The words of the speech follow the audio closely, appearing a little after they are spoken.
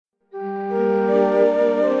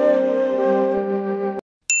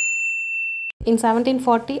In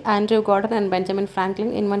 1740, Andrew Gordon and Benjamin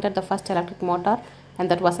Franklin invented the first electric motor,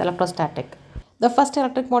 and that was electrostatic. The first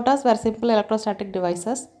electric motors were simple electrostatic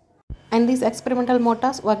devices, and these experimental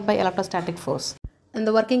motors worked by electrostatic force. And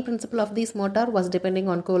the working principle of these motors was depending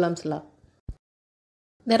on Coulomb's law.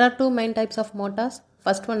 There are two main types of motors.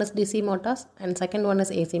 First one is DC motors, and second one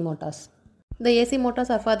is AC motors. The AC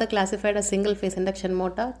motors are further classified as single-phase induction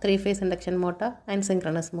motor, three-phase induction motor, and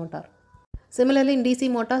synchronous motor. Similarly, in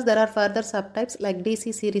DC motors, there are further subtypes like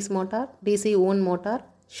DC series motor, DC wound motor,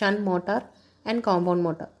 shunt motor, and compound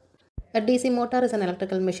motor. A DC motor is an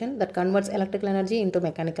electrical machine that converts electrical energy into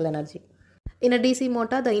mechanical energy. In a DC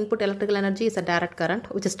motor, the input electrical energy is a direct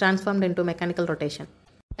current which is transformed into mechanical rotation.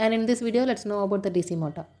 And in this video, let's know about the DC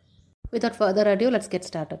motor. Without further ado, let's get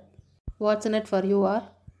started. What's in it for you are: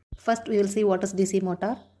 first, we will see what is DC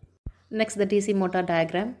motor. Next, the DC motor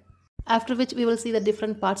diagram. After which we will see the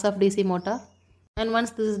different parts of DC motor, and once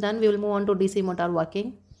this is done we will move on to DC motor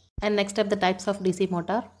working, and next up the types of DC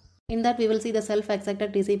motor. In that we will see the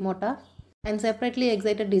self-excited DC motor and separately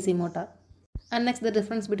excited DC motor, and next the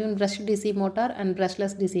difference between brushed DC motor and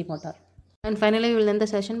brushless DC motor, and finally we will end the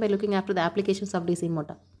session by looking after the applications of DC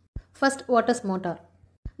motor. First, what is motor?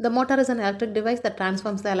 The motor is an electric device that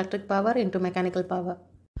transforms the electric power into mechanical power.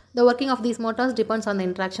 The working of these motors depends on the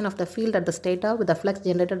interaction of the field at the stator with the flux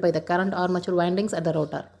generated by the current armature windings at the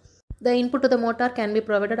rotor. The input to the motor can be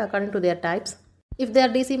provided according to their types. If they are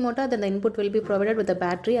DC motor, then the input will be provided with a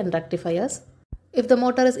battery and rectifiers. If the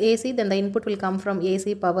motor is AC, then the input will come from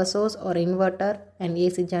AC power source or inverter, an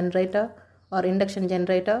AC generator or induction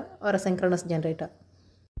generator or a synchronous generator.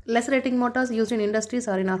 Less rating motors used in industries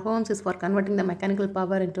or in our homes is for converting the mechanical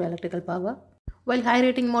power into electrical power, while high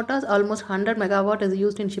rating motors, almost 100 MW, is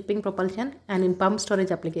used in shipping propulsion and in pump storage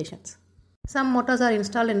applications. Some motors are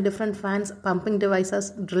installed in different fans, pumping devices,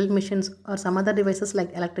 drill machines, or some other devices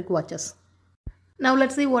like electric watches. Now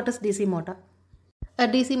let's see what is DC motor. A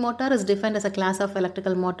DC motor is defined as a class of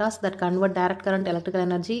electrical motors that convert direct current electrical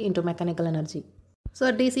energy into mechanical energy. So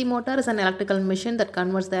a DC motor is an electrical machine that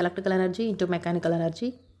converts the electrical energy into mechanical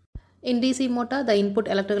energy. In DC motor, the input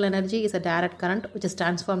electrical energy is a direct current which is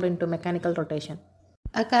transformed into mechanical rotation.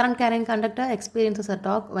 A current carrying conductor experiences a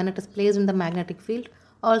torque when it is placed in the magnetic field,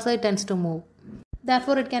 also it tends to move.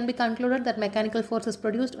 Therefore, it can be concluded that mechanical force is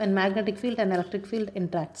produced when magnetic field and electric field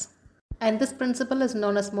interacts. And this principle is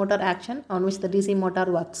known as motor action, on which the DC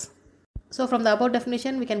motor works. So from the above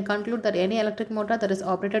definition, we can conclude that any electric motor that is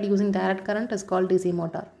operated using direct current is called DC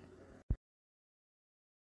motor.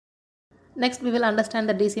 Next, we will understand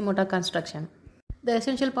the DC motor construction. The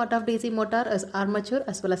essential part of DC motor is armature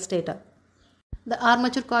as well as stator. The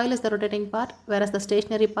armature coil is the rotating part, whereas the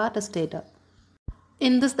stationary part is stator.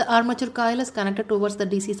 In this, the armature coil is connected towards the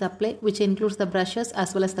DC supply, which includes the brushes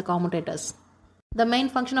as well as the commutators. The main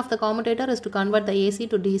function of the commutator is to convert the AC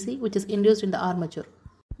to DC, which is induced in the armature.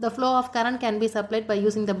 The flow of current can be supplied by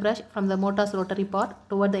using the brush from the motor's rotary part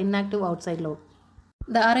toward the inactive outside load.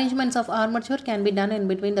 The arrangements of armature can be done in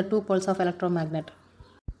between the two poles of electromagnet.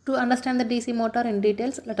 To understand the DC motor in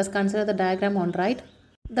details, let us consider the diagram on right.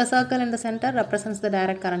 The circle in the center represents the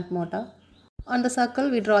direct current motor. On the circle,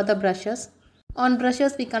 we draw the brushes. On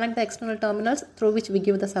brushes, we connect the external terminals through which we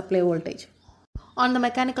give the supply voltage. On the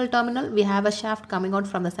mechanical terminal, we have a shaft coming out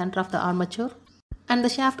from the center of the armature, and the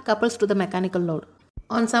shaft couples to the mechanical load.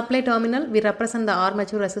 On supply terminal, we represent the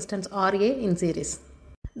armature resistance RA in series.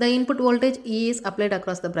 The input voltage E is applied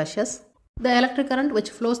across the brushes. The electric current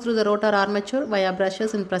which flows through the rotor armature via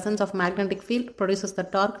brushes in presence of magnetic field produces the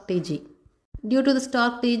torque Tg. Due to this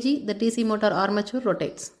torque Tg, the DC motor armature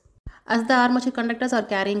rotates. As the armature conductors are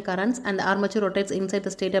carrying currents and the armature rotates inside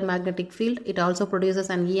the stator magnetic field, it also produces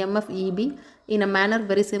an EMF EB in a manner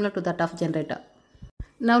very similar to that of generator.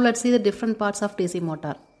 Now let's see the different parts of DC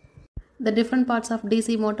motor. The different parts of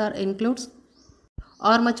DC motor includes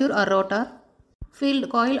armature or rotor, field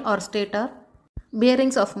coil or stator,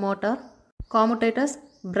 bearings of motor, commutators,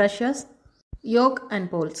 brushes, yoke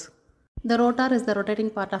and poles. The rotor is the rotating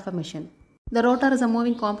part of a machine. The rotor is a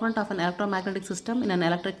moving component of an electromagnetic system in an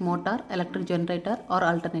electric motor, electric generator or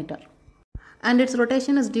alternator. And its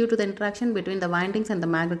rotation is due to the interaction between the windings and the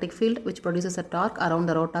magnetic field, which produces a torque around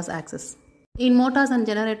the rotor's axis. In motors and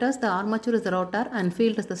generators, the armature is the rotor and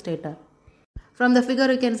field is the stator. From the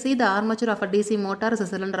figure you can see the armature of a DC motor is a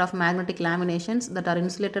cylinder of magnetic laminations that are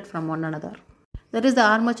insulated from one another. That is, the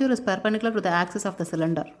armature is perpendicular to the axis of the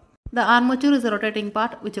cylinder. The armature is the rotating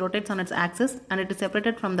part which rotates on its axis, and it is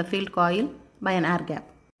separated from the field coil by an air gap.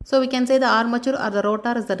 So we can say the armature or the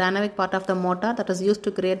rotor is the dynamic part of the motor that is used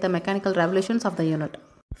to create the mechanical revolutions of the unit.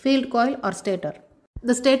 Field coil or stator.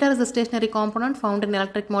 The stator is the stationary component found in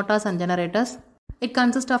electric motors and generators. It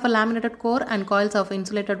consists of a laminated core and coils of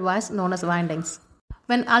insulated wires known as windings.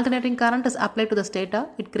 When alternating current is applied to the stator,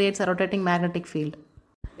 it creates a rotating magnetic field.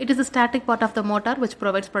 It is the static part of the motor which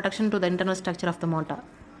provides protection to the internal structure of the motor.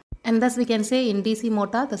 And thus we can say in DC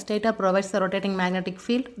motor, the stator provides the rotating magnetic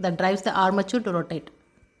field that drives the armature to rotate.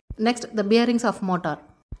 Next, the bearings of motor.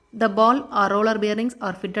 The ball or roller bearings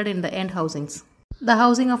are fitted in the end housings. The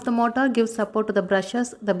housing of the motor gives support to the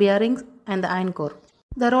brushes, the bearings and the iron core.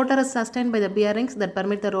 The rotor is sustained by the bearings that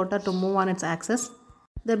permit the rotor to move on its axis.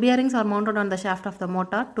 The bearings are mounted on the shaft of the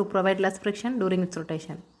motor to provide less friction during its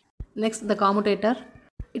rotation. Next, the commutator.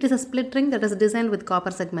 It is a split ring that is designed with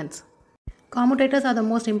copper segments. Commutators are the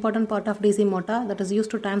most important part of DC motor that is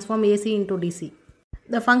used to transform AC into DC.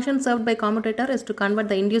 The function served by commutator is to convert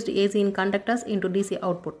the induced AC in conductors into DC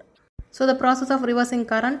output. So the process of reversing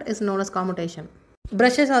current is known as commutation.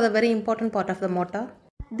 Brushes are the very important part of the motor.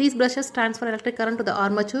 These brushes transfer electric current to the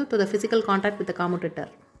armature to the physical contact with the commutator.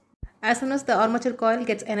 As soon as the armature coil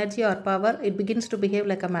gets energy or power, it begins to behave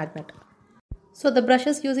like a magnet. So the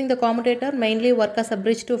brushes using the commutator mainly work as a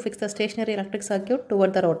bridge to fix the stationary electric circuit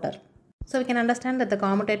toward the rotor. So we can understand that the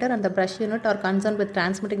commutator and the brush unit are concerned with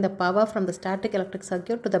transmitting the power from the static electric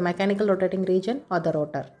circuit to the mechanical rotating region or the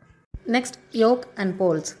rotor. Next, yoke and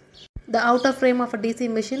poles. The outer frame of a DC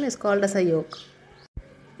machine is called as a yoke.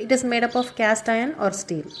 It is made up of cast iron or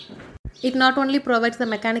steel. It not only provides the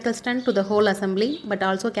mechanical strength to the whole assembly but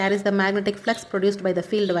also carries the magnetic flux produced by the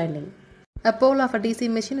field winding. A pole of a DC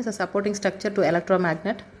machine is a supporting structure to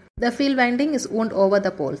electromagnet. The field winding is wound over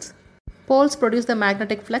the poles. Poles produce the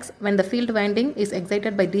magnetic flux when the field winding is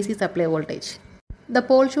excited by DC supply voltage. The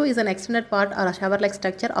pole shoe is an extended part or a shower-like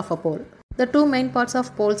structure of a pole. The two main parts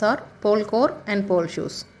of poles are pole core and pole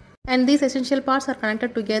shoes. And these essential parts are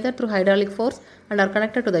connected together through hydraulic force and are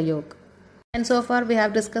connected to the yoke. And so far we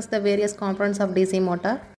have discussed the various components of DC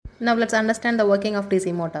motor. Now let's understand the working of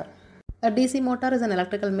DC motor. A DC motor is an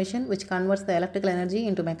electrical machine which converts the electrical energy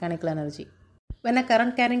into mechanical energy. When a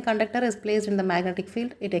current carrying conductor is placed in the magnetic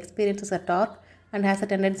field, it experiences a torque and has a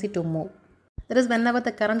tendency to move. That is, whenever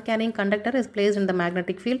the current carrying conductor is placed in the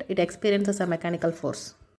magnetic field, it experiences a mechanical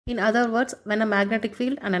force. In other words, when a magnetic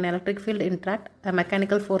field and an electric field interact, a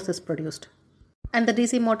mechanical force is produced. And the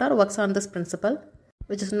DC motor works on this principle,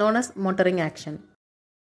 which is known as motoring action.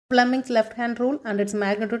 Fleming's left-hand rule and its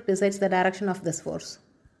magnitude decides the direction of this force.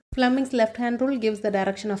 Fleming's left-hand rule gives the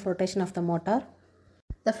direction of rotation of the motor.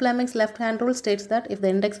 The Fleming's left-hand rule states that if the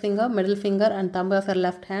index finger, middle finger and thumb of your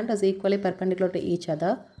left hand is equally perpendicular to each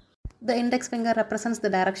other, the index finger represents the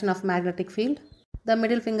direction of magnetic field, the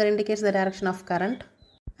middle finger indicates the direction of current,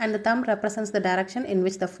 and the thumb represents the direction in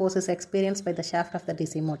which the force is experienced by the shaft of the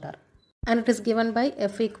DC motor. And it is given by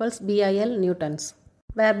F equals BIL newtons,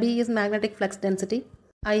 where B is magnetic flux density,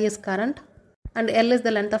 I is current, and L is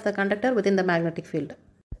the length of the conductor within the magnetic field.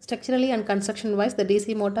 Structurally and construction wise, the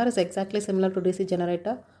DC motor is exactly similar to DC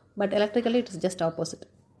generator, but electrically it is just opposite.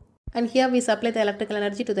 And here we supply the electrical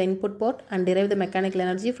energy to the input port and derive the mechanical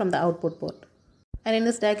energy from the output port. And in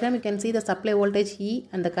this diagram you can see the supply voltage E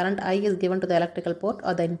and the current I is given to the electrical port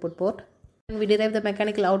or the input port. And we derive the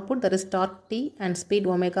mechanical output, that is torque T and speed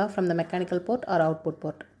omega, from the mechanical port or output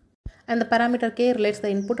port. And the parameter K relates the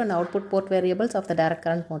input and output port variables of the direct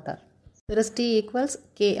current motor. There is T equals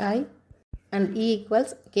Ki and E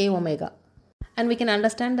equals K omega. And we can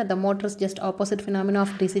understand that the motor is just opposite phenomena of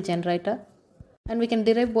DC generator. And we can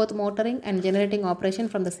derive both motoring and generating operation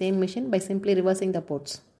from the same machine by simply reversing the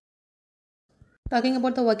ports. Talking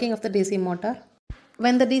about the working of the DC motor.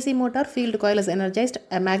 When the DC motor field coil is energized,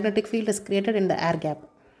 a magnetic field is created in the air gap.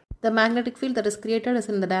 The magnetic field that is created is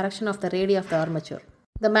in the direction of the radii of the armature.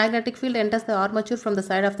 The magnetic field enters the armature from the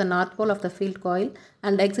side of the north pole of the field coil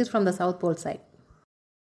and exits from the south pole side.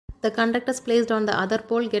 The conductors placed on the other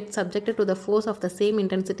pole get subjected to the force of the same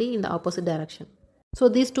intensity in the opposite direction. So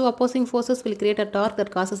these two opposing forces will create a torque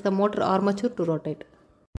that causes the motor armature to rotate.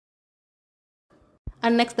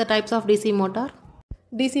 And next, the types of DC motor.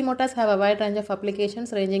 DC motors have a wide range of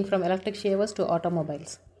applications ranging from electric shavers to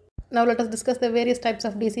automobiles. Now let us discuss the various types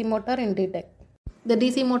of DC motor in detail. The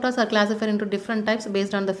DC motors are classified into different types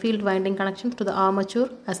based on the field winding connections to the armature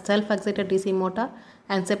as self-excited DC motor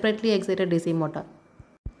and separately excited DC motor.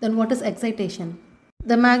 Then what is excitation?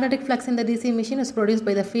 The magnetic flux in the DC machine is produced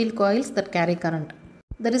by the field coils that carry current.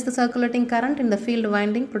 That is, the circulating current in the field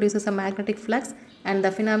winding produces a magnetic flux, and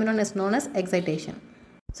the phenomenon is known as excitation.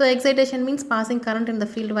 So excitation means passing current in the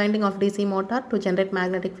field winding of DC motor to generate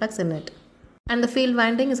magnetic flux in it. And the field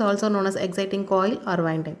winding is also known as exciting coil or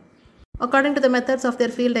winding. According to the methods of their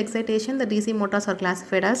field excitation, the DC motors are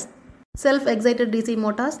classified as self-excited DC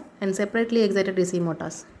motors and separately excited DC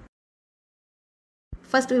motors.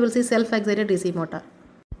 First we will see self-excited DC motor.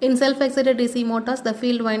 In self-excited DC motors, the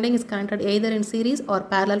field winding is connected either in series or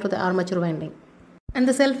parallel to the armature winding. And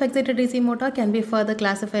the self-excited DC motor can be further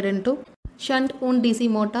classified into shunt wound DC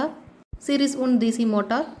motor, series wound DC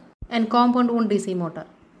motor, and compound wound DC motor.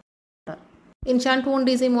 In shunt wound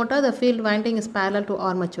DC motor, the field winding is parallel to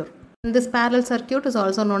armature. And this parallel circuit is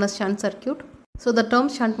also known as shunt circuit, so the term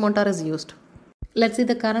shunt motor is used. Let's see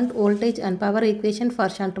the current, voltage and power equation for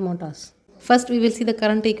shunt motors. First we will see the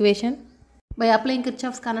current equation. By applying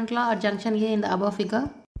Kirchhoff's current law at junction A in the above figure,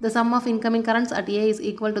 the sum of incoming currents at A is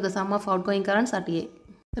equal to the sum of outgoing currents at A.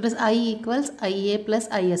 That is I equals IA plus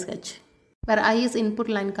ISH, where I is input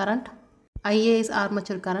line current, IA is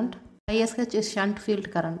armature current, ISH is shunt field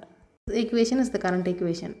current. This equation is the current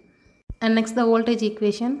equation. And next the voltage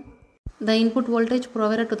equation. The input voltage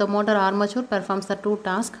provided to the motor armature performs the two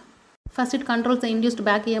tasks. First it controls the induced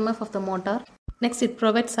back EMF of the motor. Next it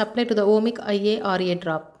provides supply to the ohmic IA RA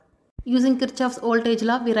drop. Using Kirchhoff's voltage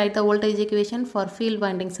law, we write the voltage equation for field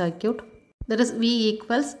winding circuit. That is V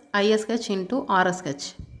equals ISH into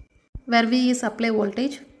RSH, where V is supply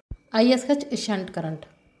voltage, ISH is shunt current,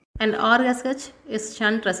 and RSH is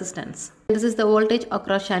shunt resistance. This is the voltage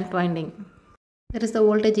across shunt winding. That is the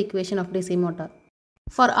voltage equation of DC motor.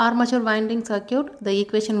 For armature winding circuit, the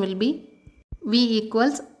equation will be V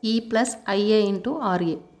equals E plus IA into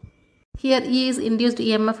RA. Here E is induced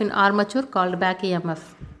EMF in armature called back EMF.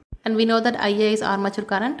 And we know that IA is armature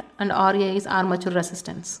current and RA is armature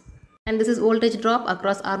resistance. And this is voltage drop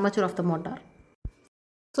across armature of the motor.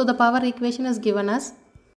 So the power equation is given as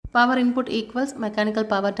power input equals mechanical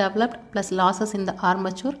power developed plus losses in the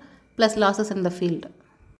armature plus losses in the field.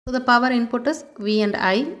 So the power input is V and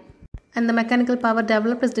I, and the mechanical power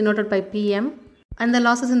developed is denoted by PM, and the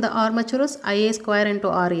losses in the armature is IA square into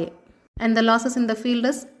RA, and the losses in the field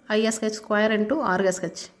is ISH square into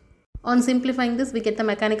RSH. On simplifying this, we get the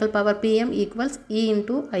mechanical power PM equals E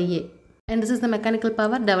into IA, and this is the mechanical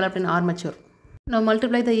power developed in armature. Now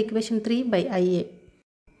multiply the equation 3 by IA,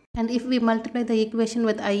 and if we multiply the equation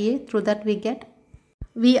with IA, through that we get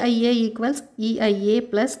VIA equals EIA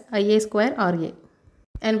plus IA square RA,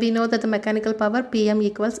 and we know that the mechanical power PM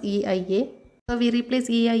equals EIA, so we replace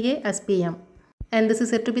EIA as PM, and this is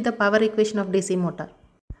said to be the power equation of DC motor,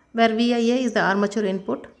 where VIA is the armature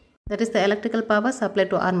input, that is the electrical power supplied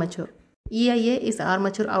to armature. EIA is the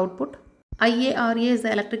armature output. IARA is the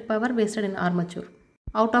electric power wasted in armature.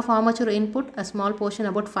 Out of armature input, a small portion,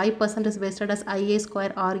 about 5%, is wasted as IA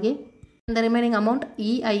square RA, and the remaining amount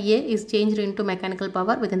EIA is changed into mechanical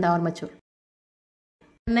power within the armature.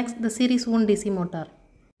 Next, the series wound DC motor.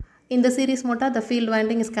 In the series motor, the field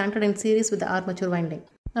winding is connected in series with the armature winding.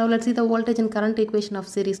 Now let's see the voltage and current equation of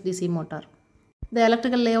series DC motor. The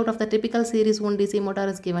electrical layout of the typical series wound DC motor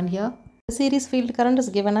is given here. The series field current is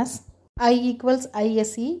given as I equals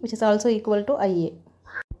ISE, which is also equal to IA.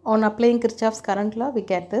 On applying Kirchhoff's current law, we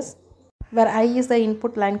get this, where I is the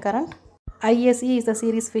input line current, ISE is the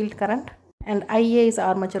series field current, and IA is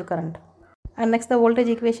armature current. And next the voltage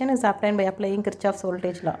equation is obtained by applying Kirchhoff's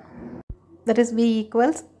voltage law. That is V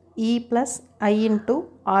equals E plus I into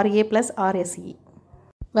RA plus RSE,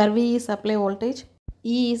 where V is supply voltage,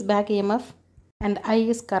 E is back EMF, and I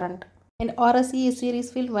is current, and RSE is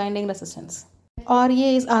series field winding resistance. RA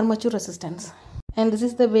is armature resistance, and this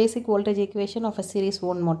is the basic voltage equation of a series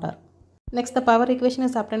wound motor. Next, the power equation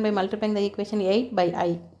is obtained by multiplying the equation 8 by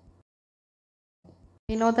I.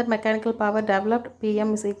 We know that mechanical power developed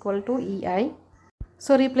PM is equal to EI,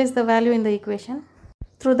 so replace the value in the equation.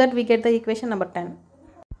 Through that we get the equation number 10.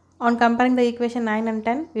 On comparing the equation 9 and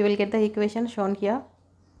 10, we will get the equation shown here,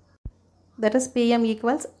 that is PM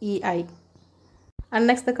equals EI. And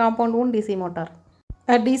next the compound wound DC motor.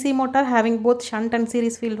 A DC motor having both shunt and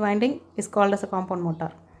series field winding is called as a compound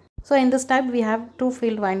motor. So in this type we have two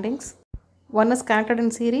field windings. One is connected in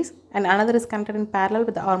series and another is connected in parallel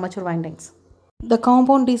with the armature windings. The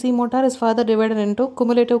compound DC motor is further divided into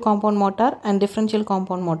cumulative compound motor and differential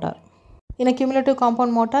compound motor. In a cumulative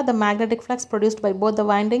compound motor, the magnetic flux produced by both the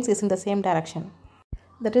windings is in the same direction.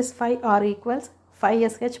 That is phi R equals phi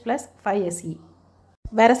SH plus phi SE.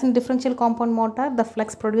 Whereas in differential compound motor, the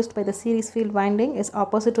flux produced by the series field winding is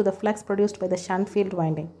opposite to the flux produced by the shunt field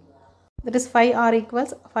winding. That is phi R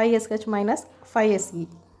equals phi SH minus phi SE.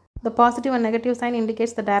 The positive and negative sign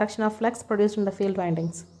indicates the direction of flux produced in the field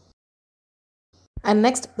windings. And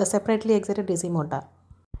next, the separately excited DC motor.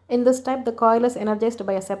 In this type, the coil is energized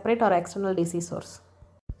by a separate or external DC source.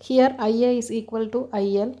 Here, IA is equal to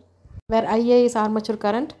IL, where IA is armature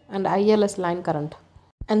current and IL is line current.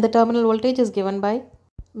 And the terminal voltage is given by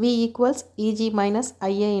V equals EG minus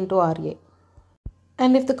IA into RA.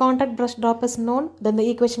 And if the contact brush drop is known, then the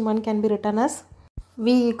equation 1 can be written as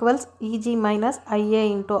V equals Eg minus Ia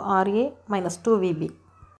into Ra minus 2Vb.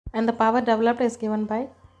 And the power developed is given by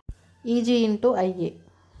Eg into Ia.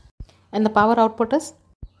 And the power output is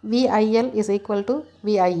VIL is equal to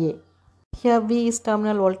VIA. Here V is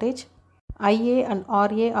terminal voltage, Ia and Ra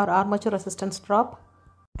are armature resistance drop,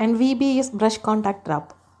 and VB is brush contact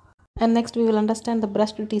drop. And next we will understand the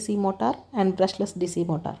brushed DC motor and brushless DC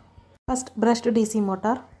motor. First, brushed DC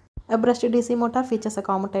motor. A brushed DC motor features a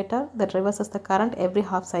commutator that reverses the current every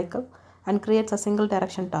half cycle and creates a single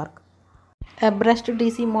direction torque. A brushed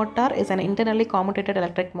DC motor is an internally commutated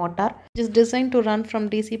electric motor which is designed to run from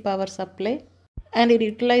DC power supply, and it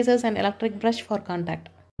utilizes an electric brush for contact.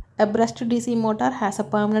 A brushed DC motor has a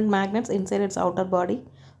permanent magnets inside its outer body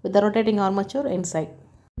with the rotating armature inside.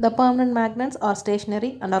 The permanent magnets are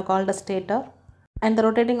stationary and are called a stator, and the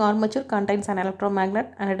rotating armature contains an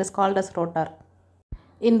electromagnet and it is called as rotor.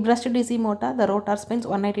 In brushed DC motor, the rotor spins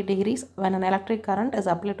 180 degrees when an electric current is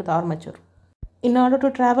applied to the armature. In order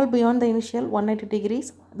to travel beyond the initial 180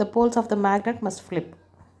 degrees, the poles of the magnet must flip.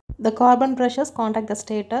 The carbon brushes contact the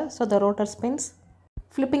stator, so the rotor spins.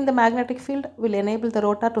 Flipping the magnetic field will enable the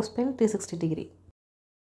rotor to spin 360 degrees.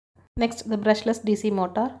 Next, the brushless DC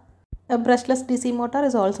motor. A brushless DC motor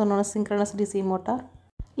is also known as synchronous DC motor.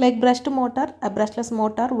 Like brushed motor, a brushless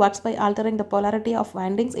motor works by altering the polarity of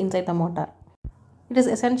windings inside the motor. It is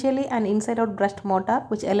essentially an inside-out brushed motor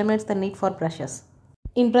which eliminates the need for brushes.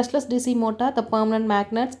 In brushless DC motor, the permanent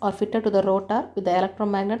magnets are fitted to the rotor with the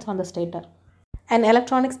electromagnets on the stator. An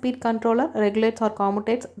electronic speed controller regulates or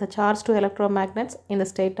commutates the charge to electromagnets in the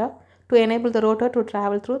stator to enable the rotor to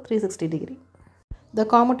travel through 360 degrees. The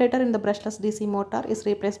commutator in the brushless DC motor is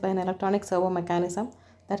replaced by an electronic servo mechanism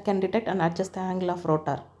that can detect and adjust the angle of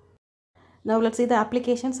rotor. Now let's see the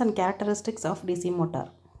applications and characteristics of DC motor.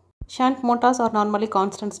 Shunt motors are normally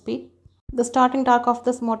constant speed. The starting torque of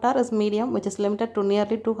this motor is medium, which is limited to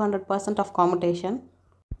nearly 200% of commutation.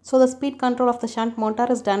 So the speed control of the shunt motor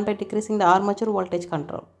is done by decreasing the armature voltage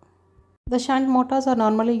control. The shunt motors are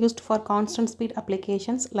normally used for constant speed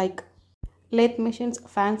applications like lathe machines,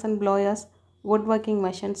 fans and blowers, woodworking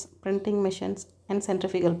machines, printing machines, and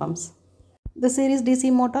centrifugal pumps. The series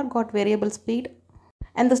DC motor got variable speed,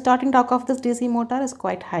 and the starting torque of this DC motor is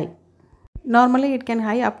quite high. Normally it can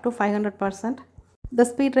high up to 500%. The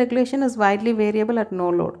speed regulation is widely variable at no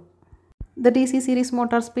load. The DC series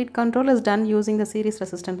motor speed control is done using the series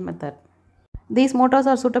resistance method. These motors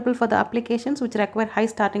are suitable for the applications which require high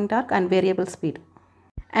starting torque and variable speed.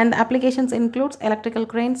 And the applications includes electrical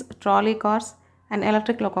cranes, trolley cars, and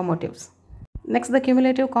electric locomotives. Next, the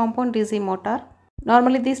cumulative compound DC motor.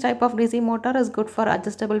 Normally this type of DC motor is good for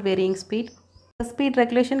adjustable varying speed. The speed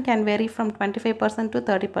regulation can vary from 25% to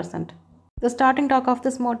 30%. The starting torque of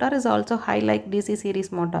this motor is also high like DC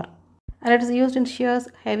series motor, and it is used in shears,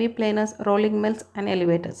 heavy planers, rolling mills, and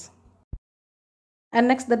elevators. And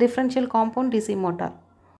next, the differential compound DC motor.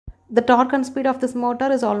 The torque and speed of this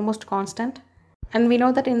motor is almost constant, and we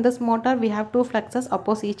know that in this motor we have two fluxes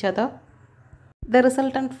oppose each other. The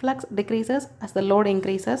resultant flux decreases as the load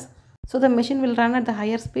increases, so the machine will run at the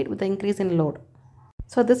higher speed with the increase in load.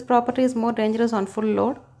 So this property is more dangerous on full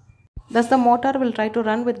load. Thus the motor will try to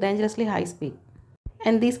run with dangerously high speed.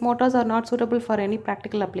 And these motors are not suitable for any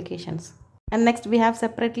practical applications. And next we have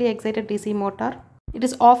separately excited DC motor. It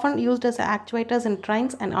is often used as actuators in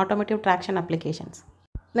trains and automotive traction applications.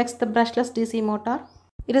 Next, the brushless DC motor.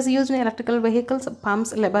 It is used in electrical vehicles,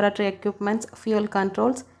 pumps, laboratory equipments, fuel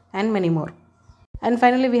controls, and many more. And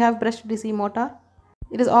finally we have brushed DC motor.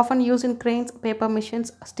 It is often used in cranes, paper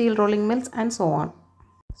machines, steel rolling mills, and so on.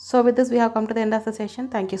 So with this we have come to the end of the session.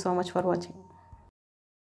 Thank you so much for watching.